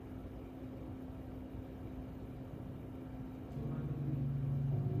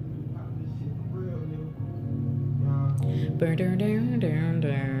I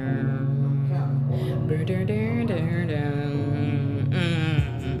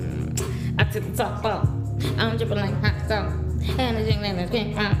took the top off. I'm dripping like hot sauce. And the thing that is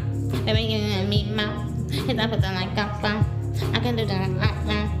getting out. They making me mouth. Hit that put like up. I can do that like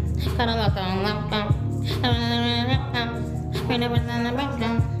that. Cut a lot on lockdown.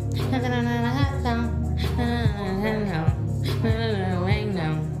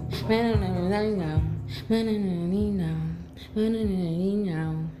 I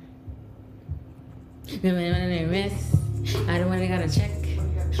don't want to gotta check.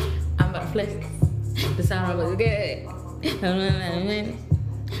 I'm about to flex. The sound was good.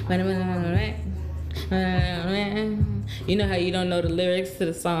 You know how you don't know the lyrics to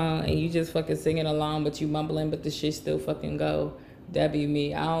the song and you just fucking singing along, but you mumbling, but the shit still fucking go. That be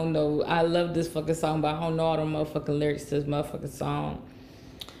me. I don't know. I love this fucking song, but I don't know all the motherfucking lyrics to this motherfucking song.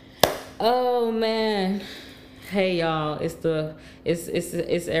 Oh man. Hey y'all, it's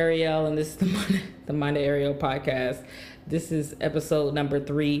Ariel, and this is the Monday Ariel podcast. This is episode number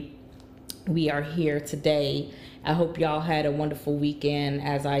 3. We are here today. I hope y'all had a wonderful weekend,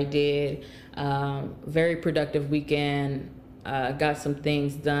 as I did. Very productive weekend. Got some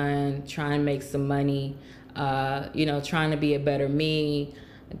things done, trying to make some money. Trying to be a better me.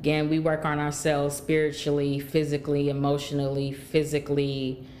 Again, we work on ourselves spiritually, physically, emotionally,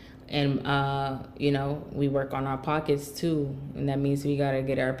 physically. And, we work on our pockets too. And that means we got to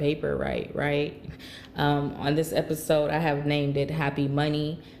get our paper right? On this episode, I have named it Happy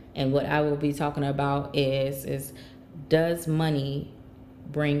Money. And what I will be talking about is does money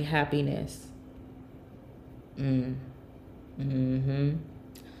bring happiness?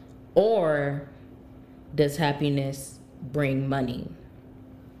 Or does happiness bring money?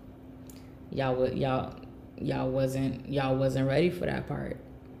 Y'all wasn't ready for that part.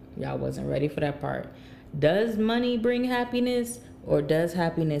 Y'all wasn't ready for that part. Does money bring happiness, or does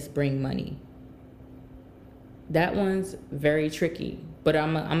happiness bring money? That one's very tricky, but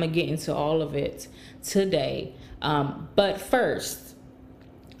I'm gonna get into all of it today. But first,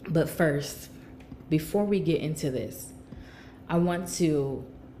 before we get into this, I want to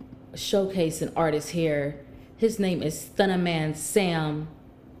showcase an artist here. His name is Stunnaman Sam.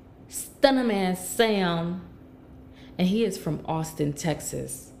 And he is from Austin,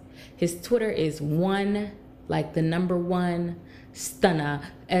 Texas. His Twitter is one, like the number one, Stunna,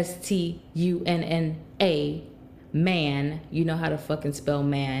 STUNNA, man. You know how to fucking spell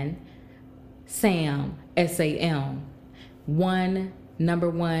man. Sam, SAM. One, number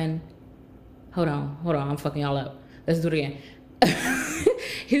one. Hold on, I'm fucking y'all up. Let's do it again.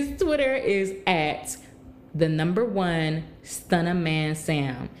 His Twitter is at the number one, Stunnaman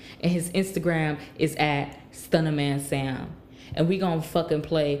Sam. And his Instagram is at Stunnaman Sam. And we gonna fucking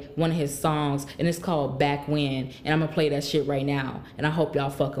play one of his songs, and it's called Back When. And I'm gonna play that shit right now. And I hope y'all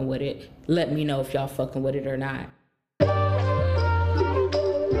fucking with it. Let me know if y'all fucking with it or not.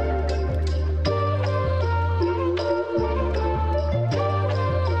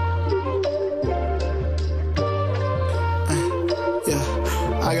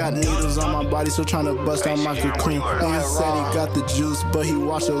 I got needles on my body, so tryna bust out my cocoon. Nigga said he got the juice, but he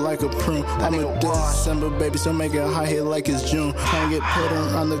washed it like a prune. I'm a December baby, so make it hot hit like it's June. Tryna get put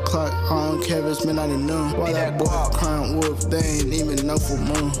on the clock, I don't care if it's midnight or noon. Why that boy crying wolf, they ain't even know for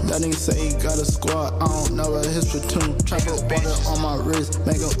moon. That nigga say he got a squad, I don't know about his platoon. Try put water on my wrist,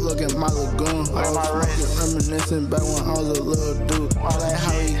 make him look at my lagoon. I was reminiscing back when I was a little dude. I like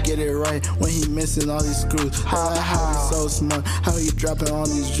how he get it right when he missing all these screws. I like how he so smart, how he dropping all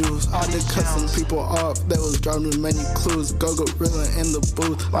these jewels. I did cut some people off that was dropping many clues. Go gorilla in the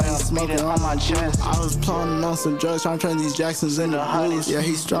booth, like he smoking on my chest. I was plotting on some drugs, trying to turn these Jacksons into blues. Yeah,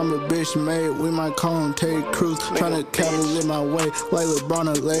 he strong but bitch made, we might call him Terry Crews. Trying to cavalier my way, like LeBron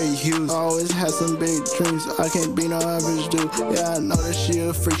or Larry Hughes. I always had some big dreams, I can't be no average dude. Yeah, I know that she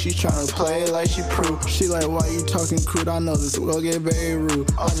a freak, she trying to play it like she proved. She like, why you talking crude? I know this will get very rude.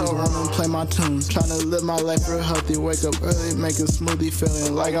 I just wanna play my tunes, trying to live my life real healthy. Wake up early, make a smoothie,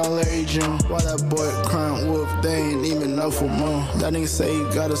 feeling like I'm Larry June. Why that boy crying wolf, they ain't even know for moon. That nigga say he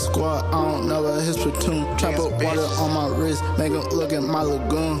got a squad, I don't know about his platoon. Try put water on my wrist, make him look at my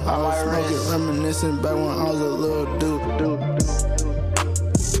lagoon. I was smoking, reminiscing back when I was a little dude.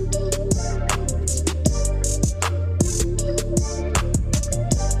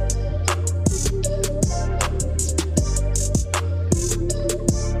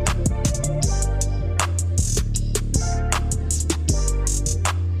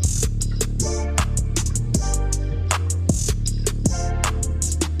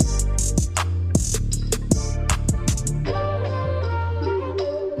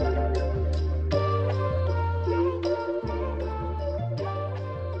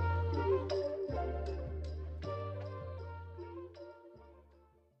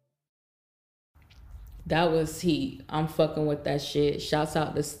 That was heat. I'm fucking with that shit. Shouts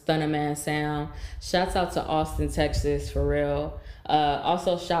out to Stunner Man Sound. Shouts out to Austin, Texas, for real.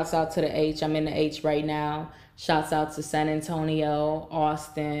 Also, shouts out to the H. I'm in the H right now. Shouts out to San Antonio,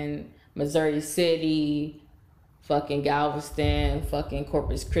 Austin, Missouri City, fucking Galveston, fucking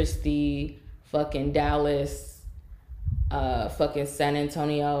Corpus Christi, fucking Dallas, fucking San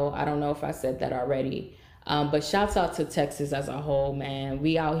Antonio. I don't know if I said that already. But shouts out to Texas as a whole, man.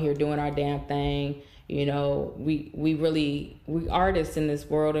 We out here doing our damn thing. You know, we artists in this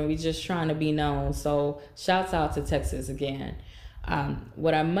world, and we just trying to be known. So shouts out to Texas again.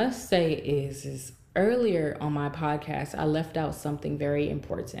 What I must say is earlier on my podcast, I left out something very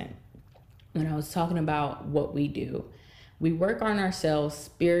important when I was talking about what we do. We work on ourselves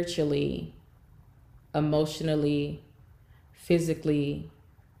spiritually, emotionally, physically,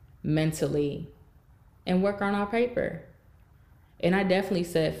 mentally, and work on our paper. And I definitely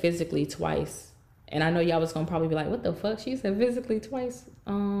said physically twice. And I know y'all was gonna probably be like, what the fuck? She said physically twice.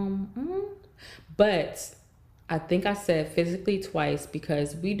 But I think I said physically twice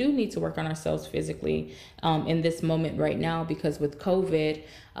because we do need to work on ourselves physically in this moment right now, because with COVID,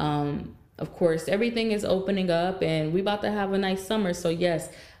 of course, everything is opening up and we about to have a nice summer. So yes,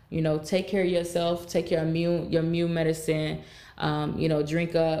 you know, take care of yourself, take your immune medicine, you know,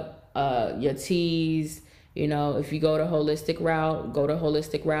 drink up your teas. You know, if you go the holistic route, go the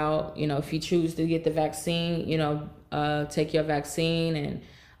holistic route. You know, if you choose to get the vaccine, you know, take your vaccine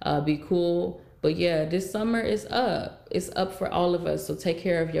and be cool. But yeah, this summer is up. It's up for all of us. So take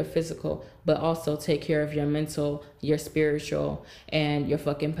care of your physical, but also take care of your mental, your spiritual, and your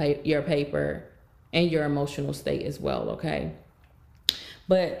fucking your paper and your emotional state as well, okay?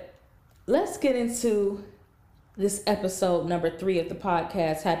 But let's get into this episode number 3 of the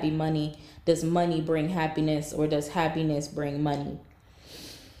podcast, Happy Money. Does money bring happiness, or does happiness bring money?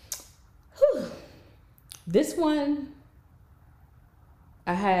 Whew. This one,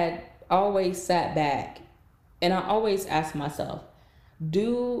 I had always sat back and I always asked myself,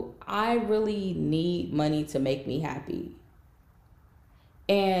 do I really need money to make me happy?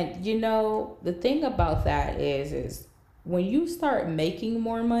 And you know, the thing about that is when you start making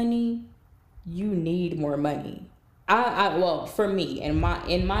more money, you need more money. Well, for me, in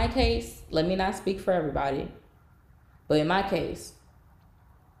my case, let me not speak for everybody, but in my case,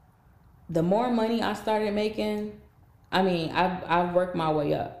 the more money I started making, I mean, I've worked my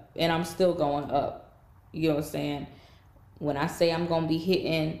way up and I'm still going up. You know what I'm saying? When I say I'm going to be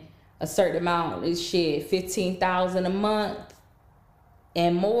hitting a certain amount, it's shit, 15,000 a month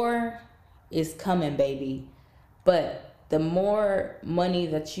and more is coming, baby. But the more money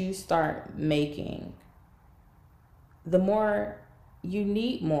that you start making, the more you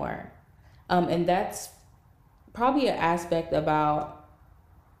need more. And that's probably an aspect about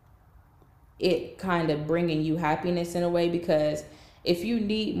it kind of bringing you happiness in a way, because if you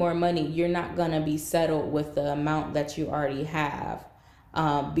need more money, you're not going to be settled with the amount that you already have.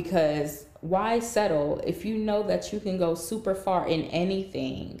 Because why settle? If you know that you can go super far in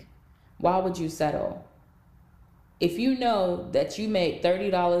anything, why would you settle? If you know that you make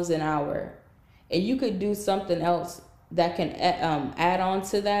 $30 an hour and you could do something else that can add on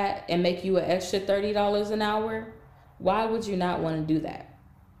to that and make you an extra $30 an hour, why would you not want to do that?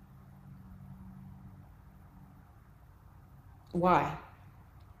 Why?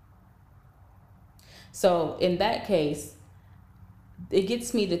 So in that case, it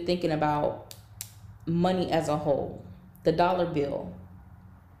gets me to thinking about money as a whole. The dollar bill.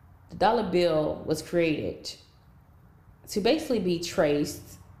 The dollar bill was created to basically be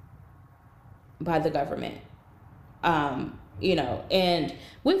traced by the government. You know, and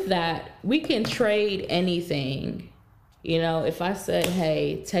with that, we can trade anything. You know, if I said,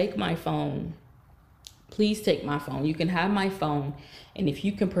 hey, take my phone, please take my phone. You can have my phone. And if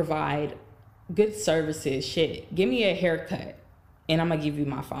you can provide good services, shit, give me a haircut and I'm going to give you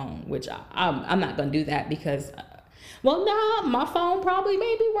my phone, which I'm not going to do that because, well, nah, my phone probably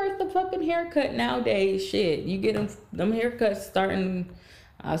may be worth the fucking haircut nowadays. Shit, you get them haircuts starting,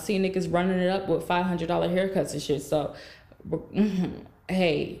 I see niggas running it up with $500 haircuts and shit. So,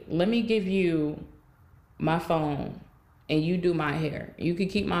 hey, let me give you my phone and you do my hair. You can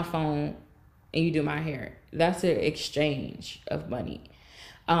keep my phone and you do my hair. That's an exchange of money.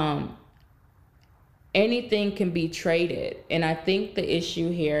 Anything can be traded. And I think the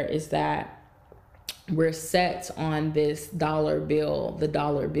issue here is that we're set on this dollar bill, the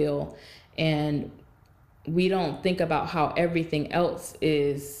dollar bill, and we don't think about how everything else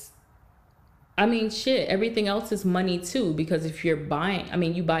is. I mean, shit, everything else is money too, because if you're buying, I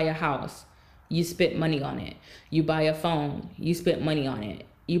mean, you buy a house, you spent money on it. You buy a phone, you spent money on it.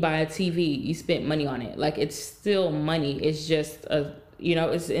 you buy a TV, you spent money on it. Like, it's still money. It's just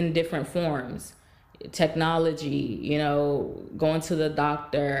it's in different forms. Technology, going to the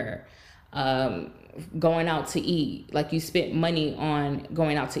doctor, going out to eat. Like, you spent money on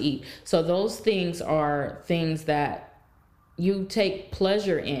going out to eat. So those things are things that you take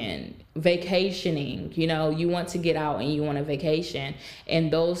pleasure in. Vacationing, you want to get out and you want a vacation.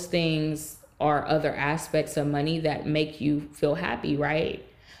 And those things are other aspects of money that make you feel happy, right?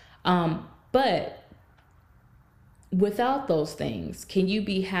 But without those things, can you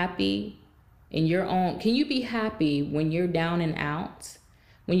be happy in your own? Can you be happy when you're down and out,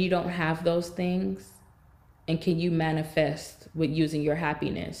 when you don't have those things? And can you manifest with using your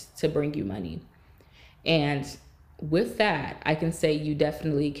happiness to bring you money? And with that, I can say you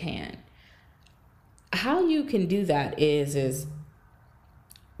definitely can. How you can do that is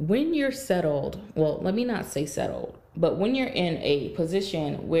when you're settled, well, let me not say settled, but when you're in a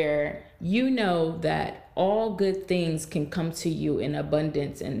position where you know that all good things can come to you in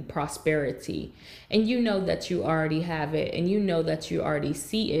abundance and prosperity, and you know that you already have it, and you know that you already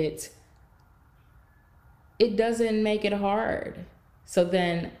see it, it doesn't make it hard. So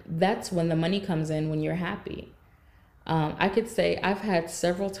then that's when the money comes in, when you're happy. I could say I've had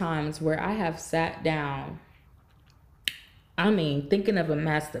several times where I have sat down, thinking of a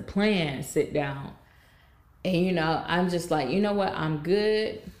master plan, sit down, and I'm just like, you know what, I'm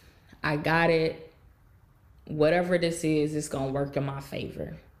good, I got it, whatever this is, it's gonna work in my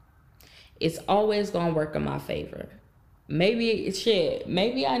favor. It's always gonna work in my favor.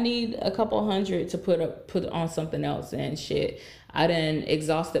 Maybe I need a couple hundred to put on something else, and shit, I done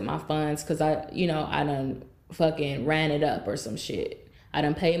exhausted my funds because I done fucking ran it up or some shit. I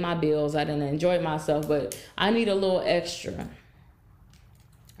done paid my bills, I done enjoyed myself, but I need a little extra.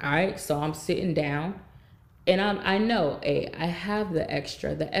 All right, so I'm sitting down, and I know, I have the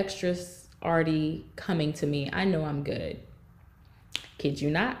extra's already coming to me. I know I'm good. Kid you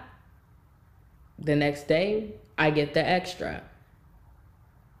not. The next day, I get the extra.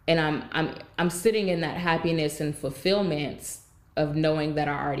 And I'm sitting in that happiness and fulfillment of knowing that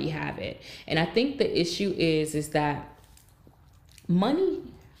I already have it. And I think the issue is that money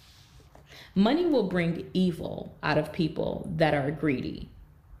will bring evil out of people that are greedy.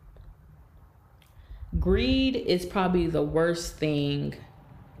 Greed is probably the worst thing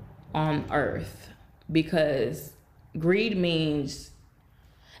on earth, because greed means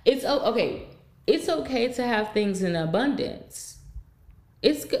it's okay to have things in abundance.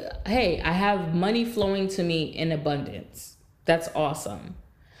 It's good. Hey, I have money flowing to me in abundance. That's awesome.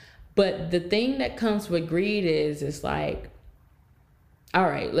 But the thing that comes with greed is like, all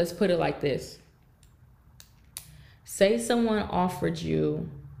right, let's put it like this. Say someone offered you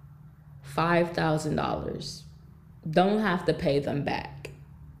 $5,000. Don't have to pay them back.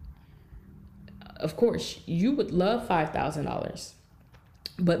 Of course, you would love $5,000.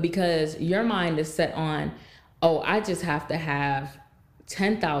 But because your mind is set on, oh, I just have to have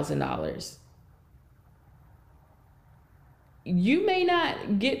 $10,000. You may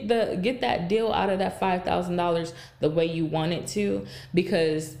not get that deal out of that $5,000 the way you want it to,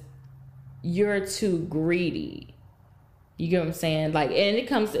 because you're too greedy. You get what I'm saying? Like, and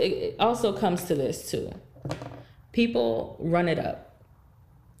it also comes to this too. People run it up.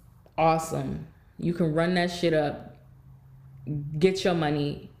 Awesome. You can run that shit up, get your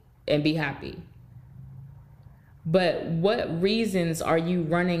money, and be happy. But what reasons are you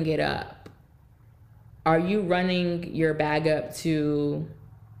running it up? Are you running your bag up to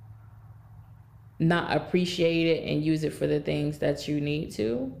not appreciate it and use it for the things that you need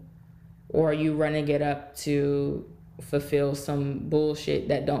to? Or are you running it up to fulfill some bullshit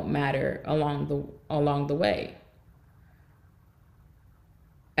that don't matter along the way?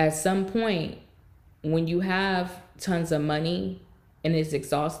 At some point, when you have tons of money and it's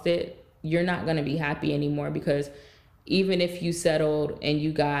exhausted, you're not going to be happy anymore, because even if you settled and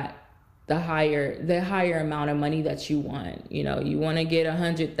you got the higher amount of money that you want, you want to get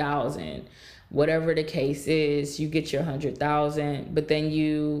 100,000, whatever the case is, you get your 100,000, but then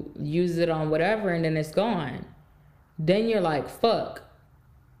you use it on whatever and then it's gone. Then you're like, fuck,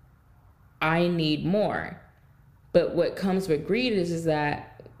 I need more. But what comes with greed is that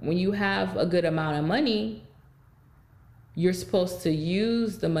when you have a good amount of money, you're supposed to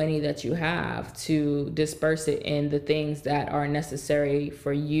use the money that you have to disperse it in the things that are necessary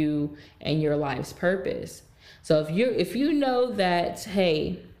for you and your life's purpose. So if you know that,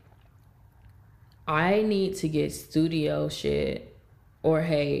 hey, I need to get studio shit, or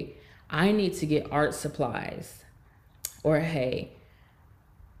hey, I need to get art supplies, or hey,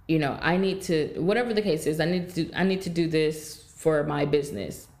 I need to, whatever the case is, I need to do this for my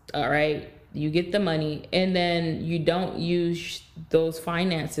business. All right. You get the money, and then you don't use those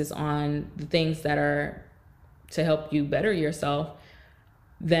finances on the things that are to help you better yourself.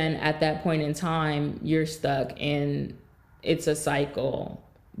 Then at that point in time, you're stuck, and it's a cycle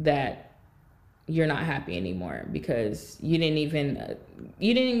that you're not happy anymore, because you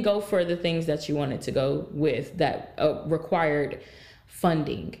didn't go for the things that you wanted to go with that required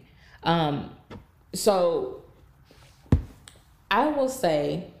funding. So I will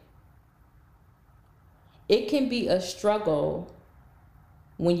say it can be a struggle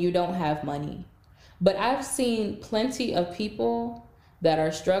when you don't have money, but I've seen plenty of people that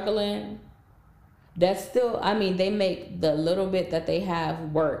are struggling that still, I mean, they make the little bit that they have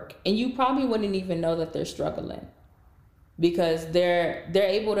work, and you probably wouldn't even know that they're struggling, because they're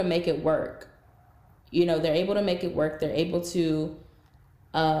able to make it work. You know, they're able to make it work. They're able to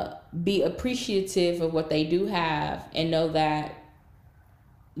be appreciative of what they do have, and know that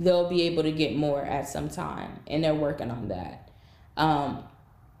they'll be able to get more at some time, and they're working on that.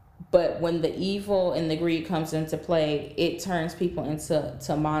 But when the evil and the greed comes into play, it turns people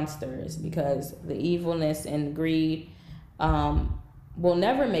into monsters, because the evilness and greed will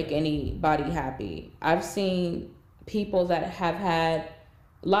never make anybody happy. I've seen people that have had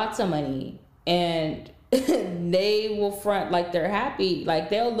lots of money, and they will front like they're happy. Like,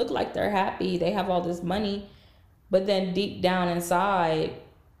 they'll look like they're happy. They have all this money, but then deep down inside,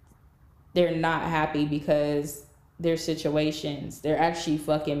 they're not happy, because their situations, they're actually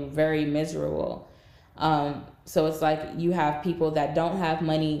fucking very miserable. So it's like you have people that don't have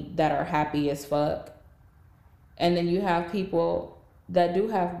money that are happy as fuck, and then you have people that do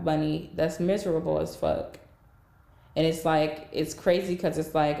have money that's miserable as fuck. And it's like, it's crazy, because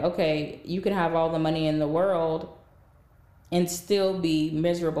it's like, okay, you can have all the money in the world and still be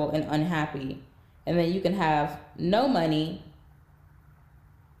miserable and unhappy, and then you can have no money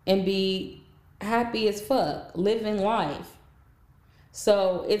and be happy as fuck, living life.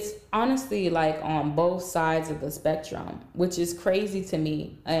 So it's honestly like on both sides of the spectrum, which is crazy to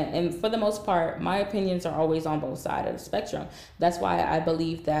me. And for the most part, my opinions are always on both sides of the spectrum. That's why I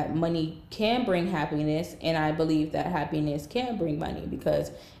believe that money can bring happiness, and I believe that happiness can bring money, because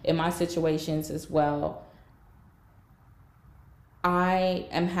in my situations as well, I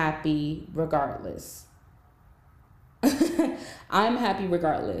am happy regardless. I'm happy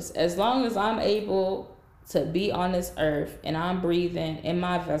regardless. As long as I'm able to be on this earth, and I'm breathing in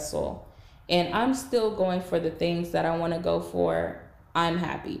my vessel, and I'm still going for the things that I want to go for, I'm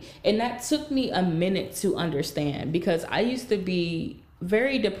happy. And that took me a minute to understand, because I used to be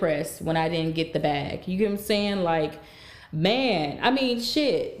very depressed when I didn't get the bag. You get what I'm saying? Like, man, I mean,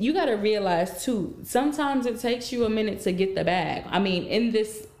 shit, you got to realize too, sometimes it takes you a minute to get the bag. I mean, in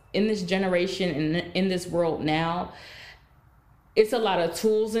this generation and in this world now, it's a lot of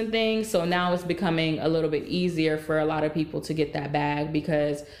tools and things. So now it's becoming a little bit easier for a lot of people to get that bag,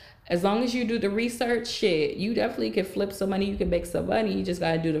 because as long as you do the research, shit, you definitely can flip some money. You can make some money. You just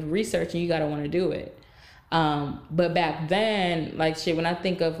got to do the research, and you got to want to do it. But back then, like, shit, when I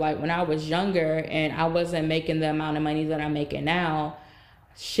think of like when I was younger and I wasn't making the amount of money that I'm making now,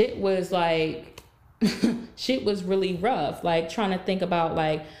 shit was like, shit was really rough. Like, trying to think about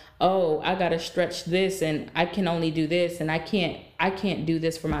like, oh, I gotta stretch this, and I can only do this, and I can't do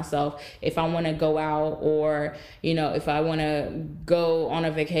this for myself. If I want to go out, or, you know, if I want to go on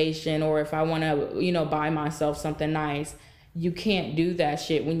a vacation, or if I want to, you know, buy myself something nice, you can't do that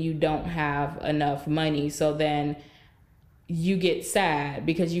shit when you don't have enough money. So then you get sad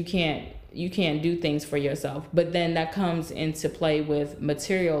because you can't do things for yourself. But then that comes into play with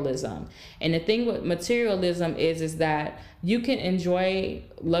materialism. And the thing with materialism is that you can enjoy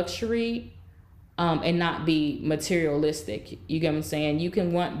luxury and not be materialistic. You get what I'm saying? You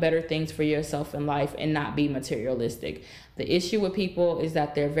can want better things for yourself in life and not be materialistic. The issue with people is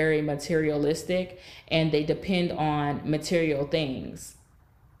that they're very materialistic, and they depend on material things.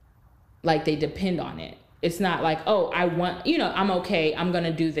 Like, they depend on it. It's not like, oh, I want, you know, I'm okay, I'm going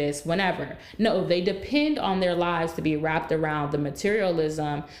to do this whenever. No, they depend on their lives to be wrapped around the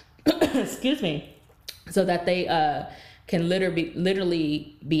materialism, excuse me, so that they can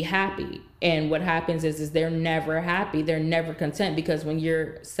literally be happy. And what happens is they're never happy. They're never content, because when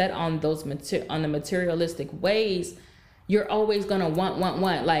you're set on those on the materialistic ways, you're always going to want.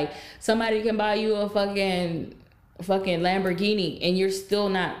 Like, somebody can buy you a fucking Lamborghini, and you're still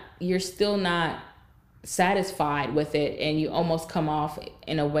not satisfied with it, and you almost come off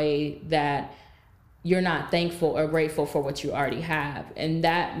in a way that you're not thankful or grateful for what you already have, and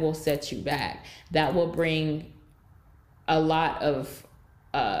that will set you back. That will bring a lot of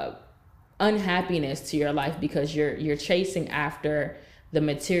unhappiness to your life because you're chasing after the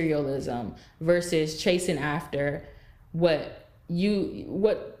materialism versus chasing after what you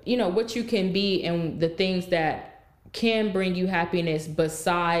can be and the things that can bring you happiness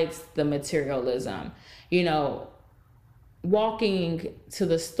besides the materialism. You know, walking to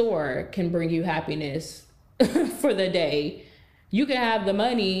the store can bring you happiness for the day. You can have the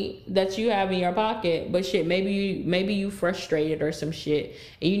money that you have in your pocket, but shit, maybe you frustrated or some shit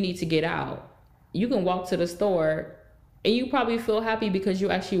and you need to get out. You can walk to the store and you probably feel happy because you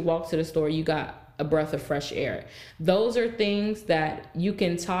actually walked to the store. You got a breath of fresh air. Those are things that you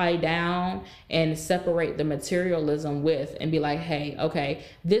can tie down and separate the materialism with and be like, hey, okay,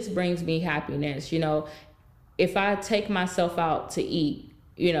 this brings me happiness. You know, if I take myself out to eat,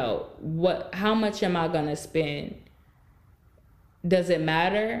 you know, how much am I gonna spend? Does it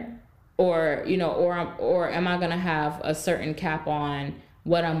matter? Or, you know, or am I gonna have a certain cap on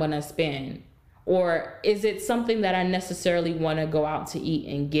what I'm gonna spend? Or is it something that I necessarily want to go out to eat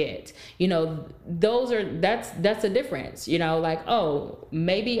and get? You know, that's a difference. You know, like, oh,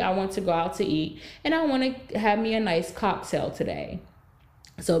 maybe I want to go out to eat and I want to have me a nice cocktail today.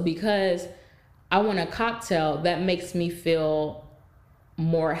 So because I want a cocktail, that makes me feel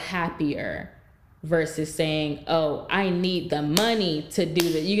more happier versus saying, oh, I need the money to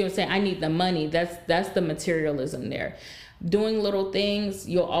do that. You know what I'm saying? I need the money. That's the materialism there. Doing little things,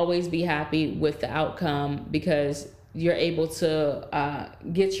 you'll always be happy with the outcome because you're able to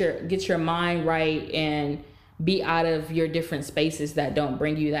get your mind right and be out of your different spaces that don't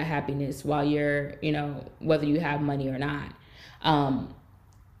bring you that happiness while you're, you know, whether you have money or not.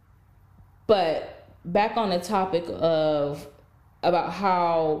 But back on the topic of about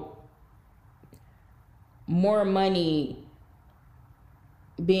how more money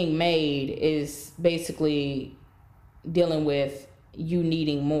being made is basically dealing with you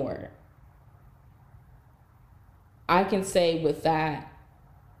needing more. I can say with that,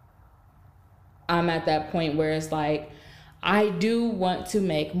 I'm at that point where it's like, I do want to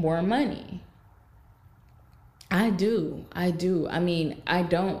make more money. I do. I mean,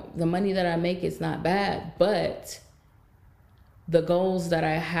 the money that I make is not bad, but the goals that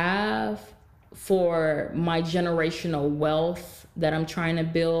I have for my generational wealth that I'm trying to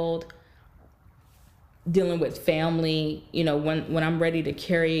build, dealing with family, you know, when I'm ready to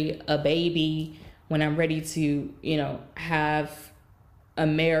carry a baby, when I'm ready to, you know, have a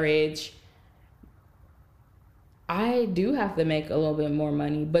marriage, I do have to make a little bit more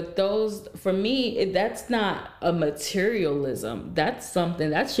money. But those, for me, that's not a materialism. That's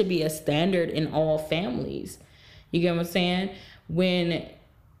something that should be a standard in all families. You get what I'm saying? When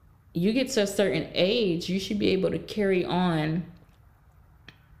you get to a certain age, you should be able to carry on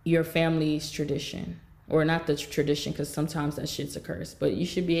your family's tradition. Or not the tradition, because sometimes that shit's a curse. But you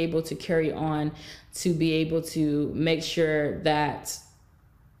should be able to carry on to be able to make sure that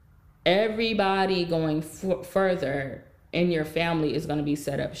everybody going further in your family is going to be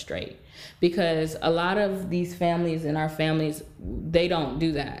set up straight. Because a lot of these families in our families, they don't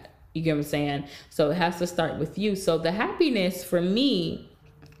do that. You get what I'm saying? So it has to start with you. So the happiness for me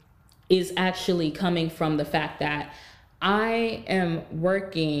is actually coming from the fact that I am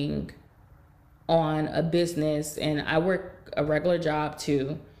working on a business and I work a regular job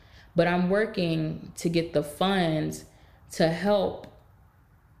too, but I'm working to get the funds to help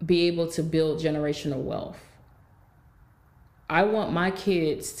be able to build generational wealth. I want my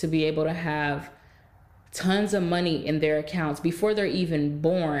kids to be able to have tons of money in their accounts before they're even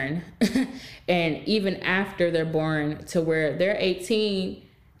born and even after they're born, to where they're 18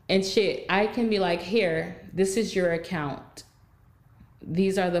 and shit, I can be like, here, this is your account.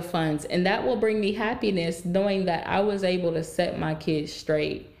 These are the funds. And that will bring me happiness, knowing that I was able to set my kids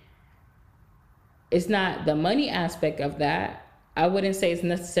straight. It's not the money aspect of that. I wouldn't say it's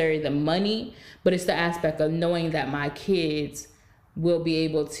necessarily the money, but it's the aspect of knowing that my kids will be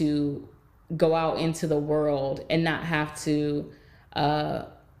able to go out into the world and not have to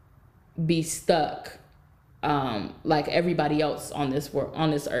be stuck like everybody else on this world, on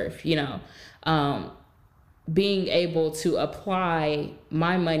this earth, you know. Being able to apply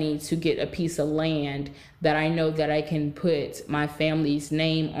my money to get a piece of land that I know that I can put my family's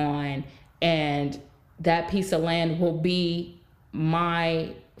name on, and that piece of land will be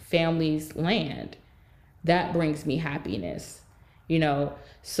my family's land. That brings me happiness, you know.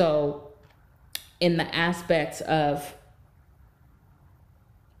 So in the aspect of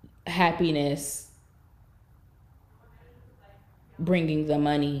happiness bringing the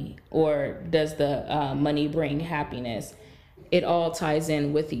money, or does the money bring happiness, it all ties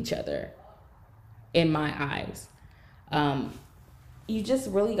in with each other in my eyes. you just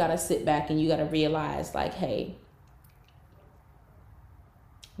really got to sit back and you got to realize, like, hey,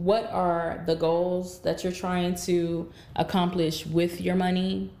 what are the goals that you're trying to accomplish with your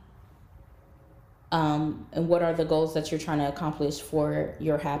money? And what are the goals that you're trying to accomplish for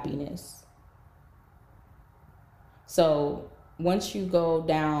your happiness? So once you go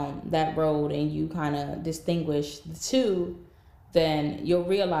down that road and you kind of distinguish the two, then you'll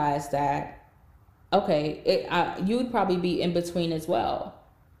realize that, okay, you would probably be in between as well.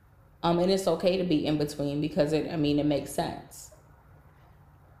 And it's okay to be in between because it makes sense.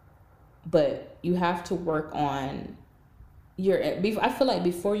 But you have to work on I feel like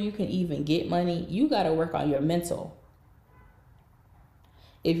before you can even get money, you got to work on your mental.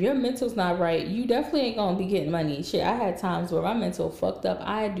 If your mental's not right, you definitely ain't going to be getting money. Shit, I had times where my mental fucked up.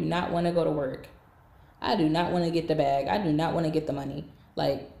 I do not want to go to work. I do not want to get the bag. I do not want to get the money.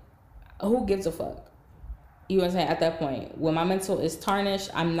 Like, who gives a fuck? You know what I'm saying? At that point, when my mental is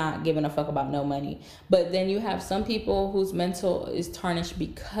tarnished, I'm not giving a fuck about no money. But then you have some people whose mental is tarnished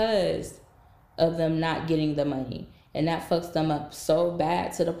because of them not getting the money. And that fucks them up so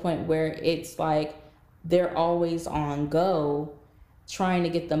bad to the point where it's like they're always on go trying to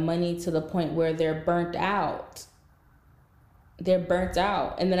get the money to the point where they're burnt out. They're burnt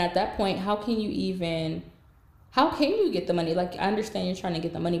out. And then at that point, how can you get the money? Like, I understand you're trying to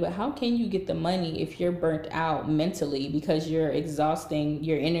get the money, but how can you get the money if you're burnt out mentally because you're exhausting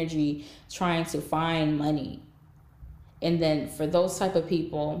your energy trying to find money? And then for those type of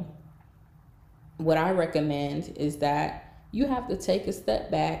people, what I recommend is that you have to take a step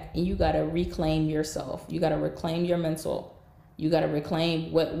back and you got to reclaim yourself. You got to reclaim your mental. You got to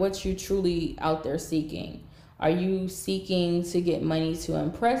reclaim what you truly out there seeking. Are you seeking to get money to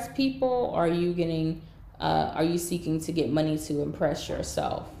impress people? Or are you seeking to get money to impress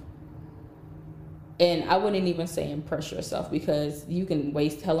yourself? And I wouldn't even say impress yourself, because you can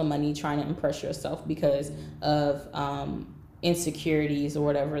waste hella money trying to impress yourself because of insecurities or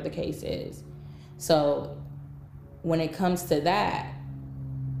whatever the case is. So when it comes to that,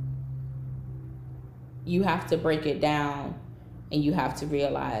 you have to break it down and you have to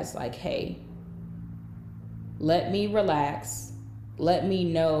realize, like, hey, let me relax. Let me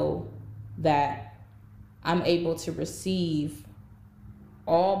know that I'm able to receive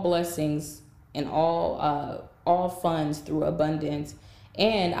all blessings and all funds through abundance.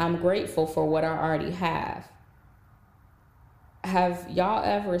 And I'm grateful for what I already have. Have y'all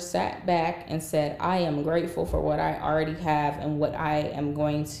ever sat back and said, I am grateful for what I already have and what I am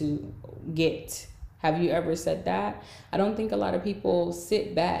going to get? Have you ever said that? I don't think a lot of people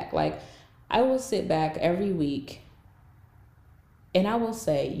sit back. Like, I will sit back every week and I will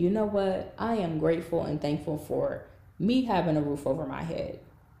say, you know what? I am grateful and thankful for me having a roof over my head.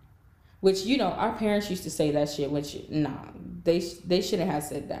 Which, you know, our parents used to say that shit, which, nah, they shouldn't have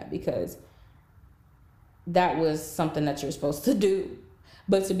said that, because that was something that you're supposed to do.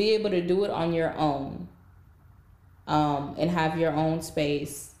 But to be able to do it on your own, and have your own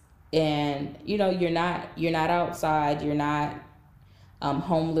space, and, you know, you're not outside, you're not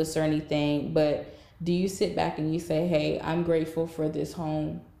homeless or anything, but do you sit back and you say, hey, I'm grateful for this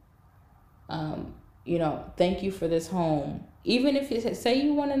home? You know, thank you for this home. Even if you say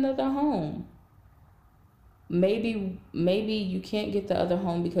you want another home, maybe you can't get the other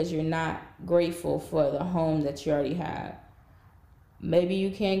home because you're not grateful for the home that you already have. Maybe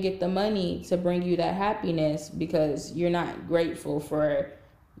you can't get the money to bring you that happiness because you're not grateful for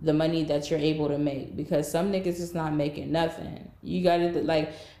the money that you're able to make, because some niggas is not making nothing. You gotta,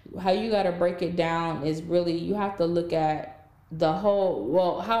 like, how you gotta break it down is really, you have to look at the whole,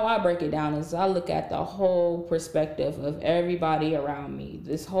 well, how I break it down is I look at the whole perspective of everybody around me,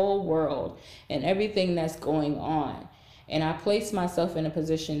 this whole world and everything that's going on. And I place myself in a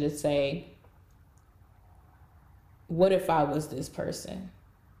position to say, what if I was this person?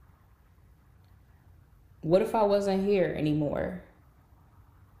 What if I wasn't here anymore?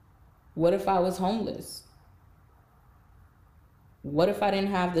 What if I was homeless? What if I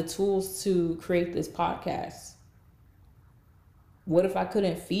didn't have the tools to create this podcast? What if I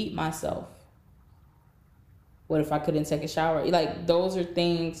couldn't feed myself? What if I couldn't take a shower? Like, those are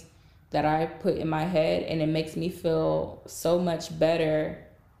things that I put in my head, and it makes me feel so much better.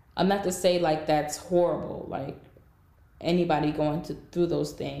 I'm not to say like that's horrible. Like, anybody going through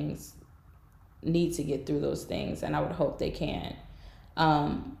those things need to get through those things, and I would hope they can.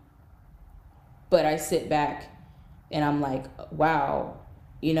 But I sit back and I'm like, wow,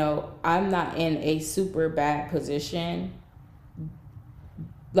 you know, I'm not in a super bad position.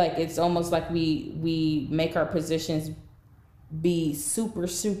 Like, it's almost like we make our positions be super,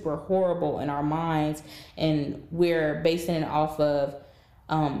 super horrible in our minds, and we're basing it off of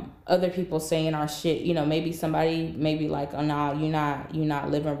other people saying our shit. You know, maybe somebody maybe like, oh nah, you're not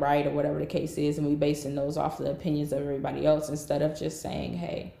living right, or whatever the case is, and we basing those off the opinions of everybody else, instead of just saying,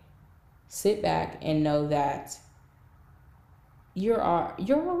 hey, sit back and know that you're all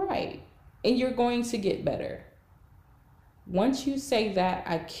right, and you're going to get better. Once you say that,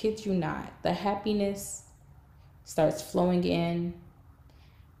 I kid you not, the happiness starts flowing in,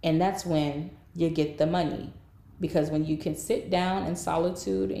 and that's when you get the money. Because when you can sit down in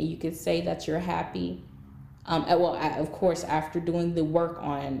solitude and you can say that you're happy, of course, after doing the work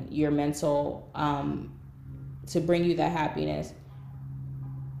on your mental to bring you that happiness,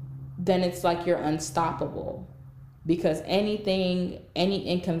 then it's like you're unstoppable. Because any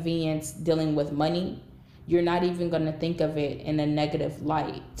inconvenience dealing with money, you're not even going to think of it in a negative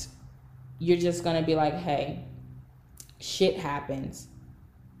light. You're just going to be like, hey, shit happens,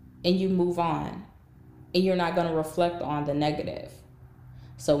 and you move on. And you're not going to reflect on the negative.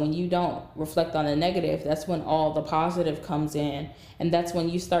 So when you don't reflect on the negative, that's when all the positive comes in. And that's when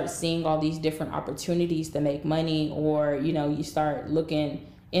you start seeing all these different opportunities to make money, or, you know, you start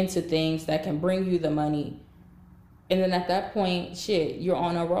looking into things that can bring you the money. And then at that point, shit, you're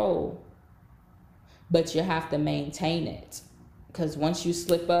on a roll. But you have to maintain it. Because once you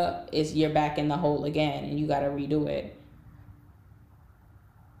slip up, you're back in the hole again, and you got to redo it.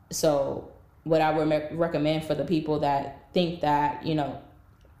 So what I would recommend for the people that think that, you know,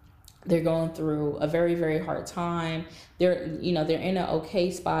 they're going through a very, very hard time, they're in an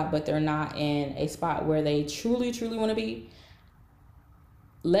okay spot, but they're not in a spot where they truly, truly want to be,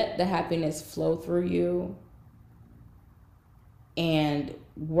 let the happiness flow through you and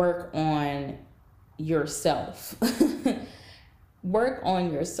work on yourself. Work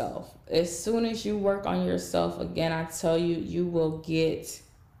on yourself. As soon as you work on yourself, again, I tell you, you will get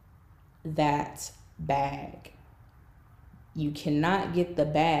that bag. You cannot get the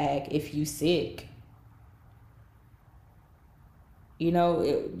bag if you sick. You know,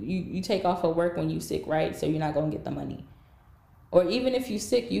 you take off of work when you sick, right? So you're not gonna get the money. Or even if you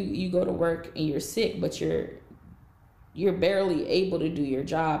sick, you go to work and you're sick, but you're barely able to do your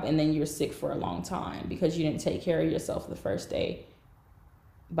job, and then you're sick for a long time because you didn't take care of yourself the first day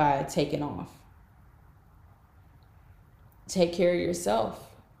by taking off. Take care of yourself.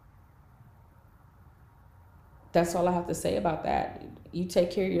 That's all I have to say about that. You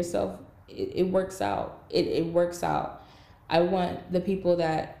take care of yourself, it works out. It works out. I want the people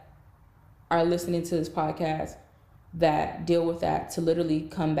that are listening to this podcast that deal with that to literally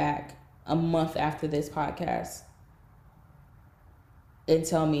come back a month after this podcast and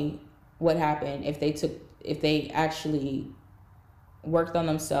tell me what happened, if they actually worked on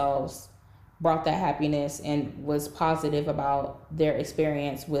themselves, brought that happiness, and was positive about their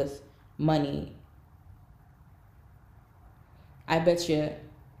experience with money. I bet you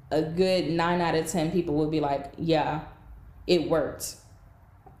a good 9 out of 10 people would be like, yeah, it worked.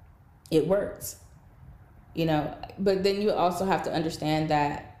 It worked. You know, but then you also have to understand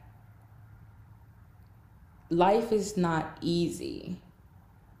that life is not easy.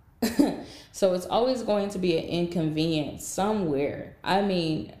 So it's always going to be an inconvenience somewhere. I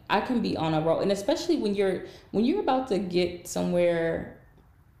mean, I can be on a roll, and especially when you're about to get somewhere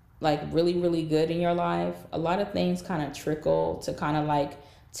like really, really good in your life, a lot of things kind of trickle to kind of like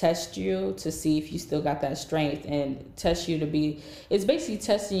test you to see if you still got that strength, and test you to be, it's basically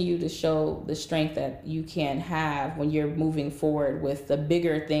testing you to show the strength that you can have when you're moving forward with the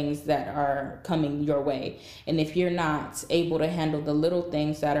bigger things that are coming your way. And if you're not able to handle the little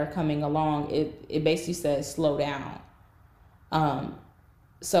things that are coming along, it basically says slow down.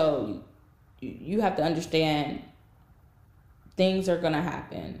 So you have to understand things are gonna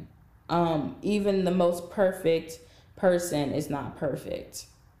happen. Even the most perfect person is not perfect.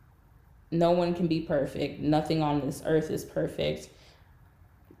 No one can be perfect. Nothing on this earth is perfect.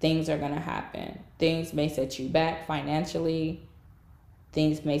 Things are going to happen. Things may set you back financially.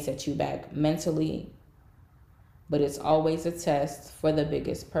 Things may set you back mentally. But it's always a test for the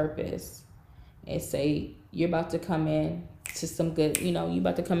biggest purpose. And say you're about to come in to some good, you're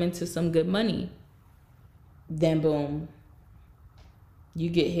about to come into some good money. Then boom, you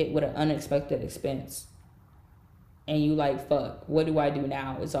get hit with an unexpected expense. And you like, fuck, what do I do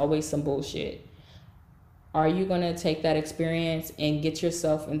now? It's always some bullshit. Are you going to take that experience and get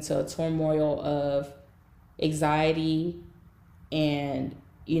yourself into a turmoil of anxiety and,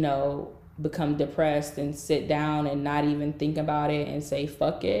 become depressed and sit down and not even think about it and say,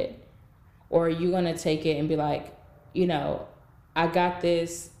 fuck it? Or are you going to take it and be like, I got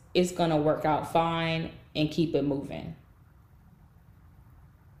this, it's going to work out fine, and keep it moving?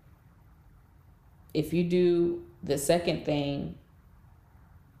 If you do the second thing,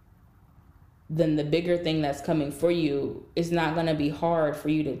 then the bigger thing that's coming for you is not going to be hard for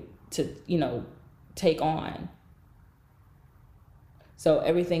you to take on. So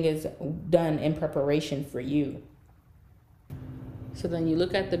everything is done in preparation for you. So then you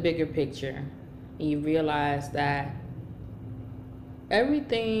look at the bigger picture and you realize that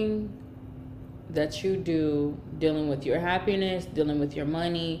everything that you do, dealing with your happiness, dealing with your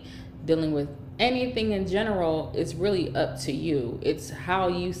money, dealing with anything in general, is really up to you. It's how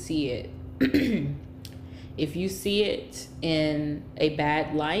you see it. If you see it in a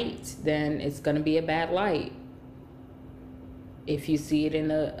bad light, then it's going to be a bad light. If you see it in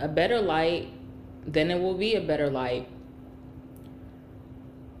a better light, then it will be a better light.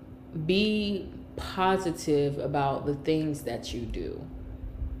 Be positive about the things that you do.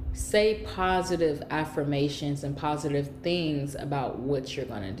 Say positive affirmations and positive things about what you're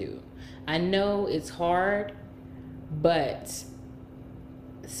going to do. I know it's hard, but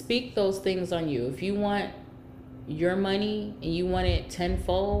speak those things on you. If you want your money and you want it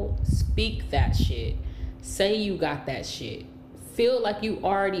tenfold, speak that shit. Say you got that shit. Feel like you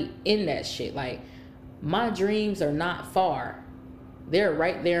already in that shit. Like, my dreams are not far. They're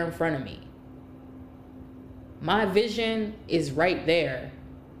right there in front of me. My vision is right there.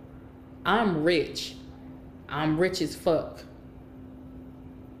 I'm rich. I'm rich as fuck.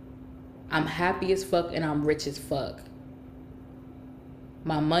 I'm happy as fuck and I'm rich as fuck.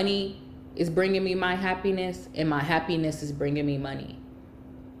 My money is bringing me my happiness and my happiness is bringing me money.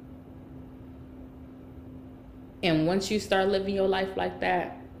 And once you start living your life like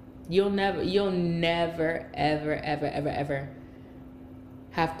that, you'll never, ever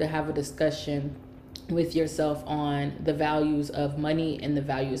have to have a discussion with yourself on the values of money and the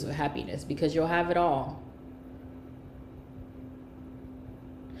values of happiness, because you'll have it all.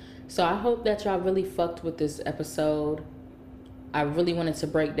 So I hope that y'all really fucked with this episode. I really wanted to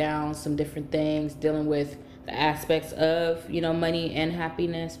break down some different things dealing with the aspects of, money and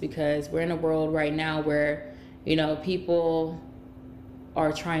happiness, because we're in a world right now where, people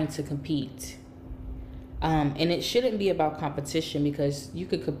are trying to compete. And it shouldn't be about competition, because you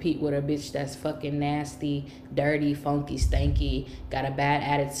could compete with a bitch that's fucking nasty, dirty, funky, stanky, got a bad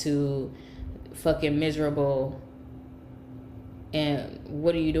attitude, fucking miserable. And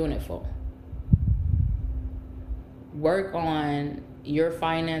what are you doing it for? Work on your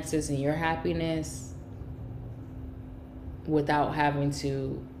finances and your happiness without having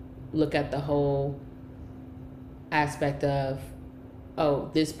to look at the whole aspect of, oh,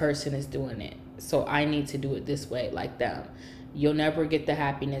 this person is doing it, so I need to do it this way like them. You'll never get the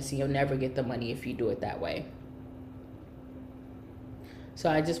happiness and you'll never get the money if you do it that way. So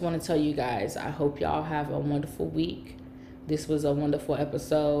I just want to tell you guys, I hope y'all have a wonderful week. This was a wonderful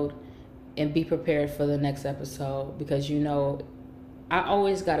episode, and be prepared for the next episode, because I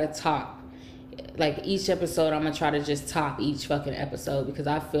always gotta top. Like, each episode I'm gonna try to just top each fucking episode, because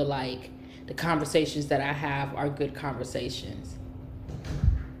I feel like the conversations that I have are good conversations.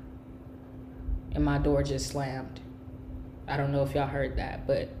 And my door just slammed. I don't know if y'all heard that,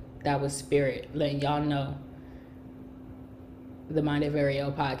 but that was Spirit letting y'all know the Mind of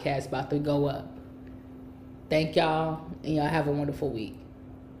Ariel podcast about to go up. Thank y'all, and y'all have a wonderful week.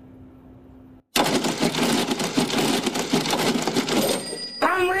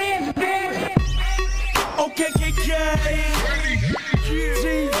 I'm ready, baby. Okay,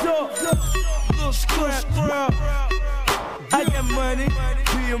 G's up, little scrap. I got money,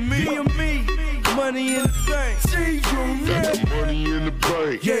 be a me. Money in the bank. I got money in the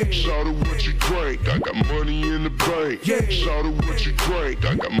bank. Yeah. Shout out what you drink. I got money in the bank. Yeah. Shout out what you drink.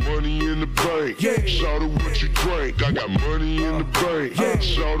 I got money in the bank. Yeah. Shout out what you drink. I got money in the bank. Yeah.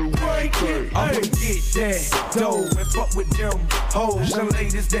 Shout out what you drink. I'ma get that dough and fuck with them hoes and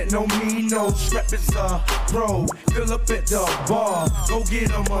ladies that know me. No strap is a pro. Fill up at the bar, go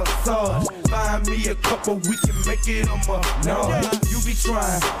get a massage. Find me a couple, we can make it a no. You be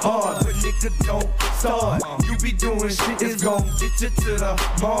trying hard, but nigga don't start. You be doing shit, it's gon' get you to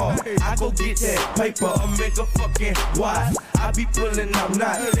the mall. I go get that paper, I make a fucking watch. I be pulling up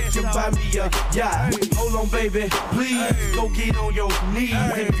knots, that you buy me a yacht. Hold on, baby, please, go get on your knees.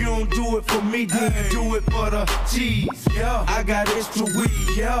 If you don't do it for me, then do it for the cheese. Yeah, I got extra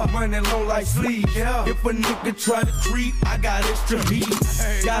weed, yeah, money long like sleep. Yeah, if a nigga try to creep, I got extra heat.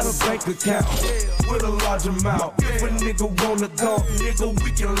 Got a bank account with a large amount. If a nigga wanna dump, nigga,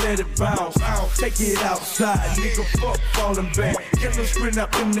 we can let it bounce. take it outside, nigga, fuck falling back. Killer sprint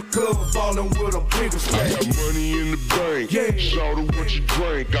up in the club, ballin' with a bigger stack. I got money in the bank, yeah. Shawty, what you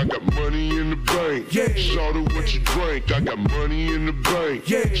drink? I got money in the bank, yeah. Shawty, what you drink? I got money in the bank,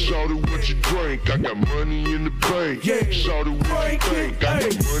 yeah. Shawty, what you drink? I got money in the bank, yeah. Shawty, what you think? I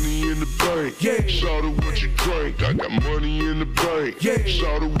got money in the bank, yeah. Shawty, what you drink? I got money in the bank, yeah.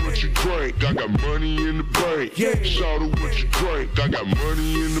 Shawty, what you drink? I got money in the bank, yeah. Shawty, what you drink? I got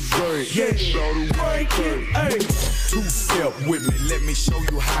money in the bank, yeah. Shawty, what you think? Two-step with me, let me show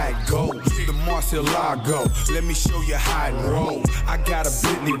you how it goes. The Murcielago, let me show you how it rolls. I got a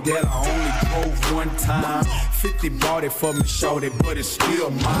Bentley that I only drove one time. 50 bought it for me, showed it, but it's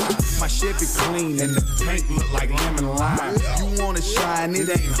still mine. My Chevy clean and the paint look like lemon lime. You wanna shine, it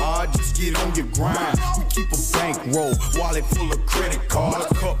ain't hard, just get on your grind. We keep a bankroll, wallet full of credit cards,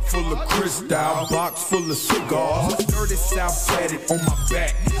 cup full of Cristal, box full of cigars. Dirty South tatted on my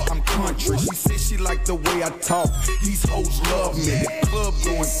back, I'm country. She said she like the way I talk, these hoes love me. The club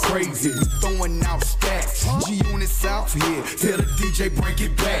going crazy, we throwing out stacks. G-Unit South here, tell the DJ bring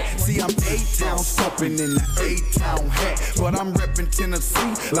it back. See, I'm A-Town stomping in the A-Town hat, but I'm reppin'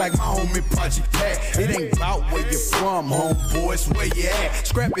 Tennessee like my homie Project Pat. It ain't about where you from, homeboy, it's where you at.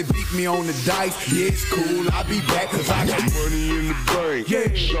 Scrappy beat me on the dice, yeah, it's cool, I'll be back cause I got money in the bank, yeah.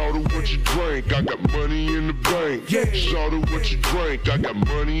 Shawty, what you drink? I got money in the bank, yeah. Shawty, what you drink? I got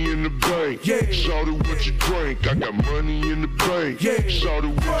money in the bank, yeah. Shawty, what you drink? I got money in the bank, yeah.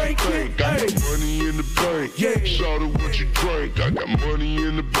 Shawty, what you think? I got money in the bank, yeah. Shawty, what you drink? I got money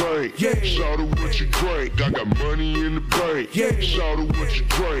in the bank, yeah. Shawty, what you drink? I got money in the bank, yeah. Shawty, what you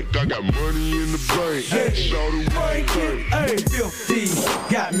drink? I got money in the bank, Shawty, what you think? Hey,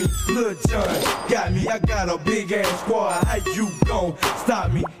 50 got me, Lil Jon got me. I got a big ass squad. How you gon'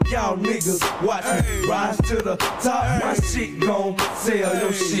 stop me? Y'all niggas watch me rise to the top. My shit gon' sell,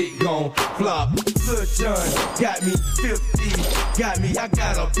 your shit gon' flop. Lil Jon got me, 50 got me. I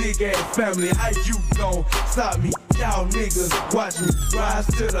got a big ass family. How you gon' stop me? Y'all niggas watch me rise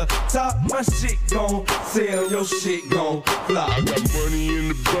to the top. My shit gon' sell, your shit gon' flop. I got money in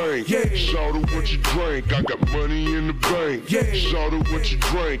the bank, yeah. Shawty, what you drink? I got money in the bank, yeah. Shawty, what you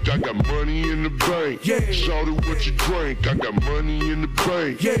drink? I got money in the bank, yeah. Shawty, what you drink? I got money in the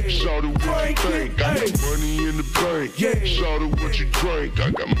bank, yeah. Shawty, what you think? I got money in the bank, yeah. Shawty, what you drink?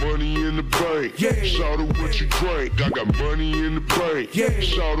 I got money in the bank, yeah. Shawty, what you drink? I got money in the bank, yeah.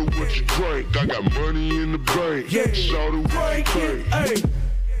 Shawty, what you drink? I got money in the bank, yeah. Shawty, what you think? Hey.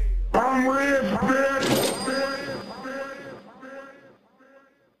 I'm rich, bitch.